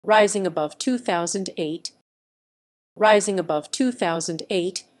Rising above 2008. Rising Above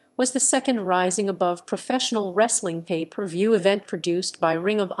 2008 was the second Rising Above professional wrestling pay-per-view event produced by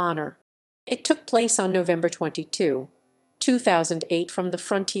Ring of Honor. It took place on November 22, 2008 from the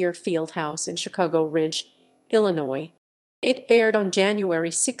Frontier Fieldhouse in Chicago Ridge, Illinois. It aired on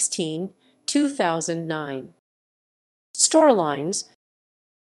January 16, 2009. Storylines.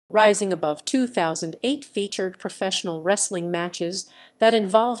 Rising Above 2008 featured professional wrestling matches that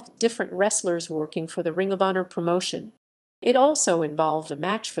involved different wrestlers working for the Ring of Honor promotion. It also involved a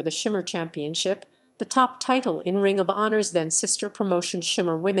match for the Shimmer Championship, the top title in Ring of Honor's then sister promotion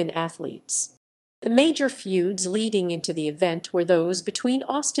Shimmer Women Athletes. The major feuds leading into the event were those between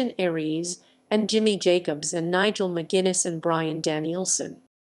Austin Aries and Jimmy Jacobs and Nigel McGuinness and Bryan Danielson.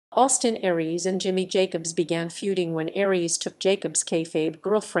 Austin Aries and Jimmy Jacobs began feuding when Aries took Jacobs' kayfabe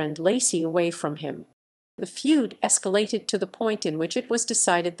girlfriend Lacey away from him. The feud escalated to the point in which it was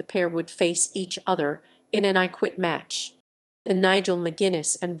decided the pair would face each other in an I Quit match. The Nigel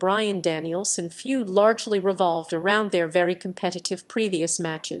McGuinness and Bryan Danielson feud largely revolved around their very competitive previous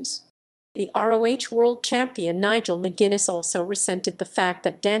matches. The ROH World Champion Nigel McGuinness also resented the fact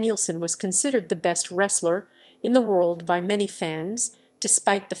that Danielson was considered the best wrestler in the world by many fans,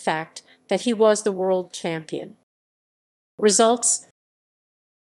 despite the fact that he was the world champion. Results: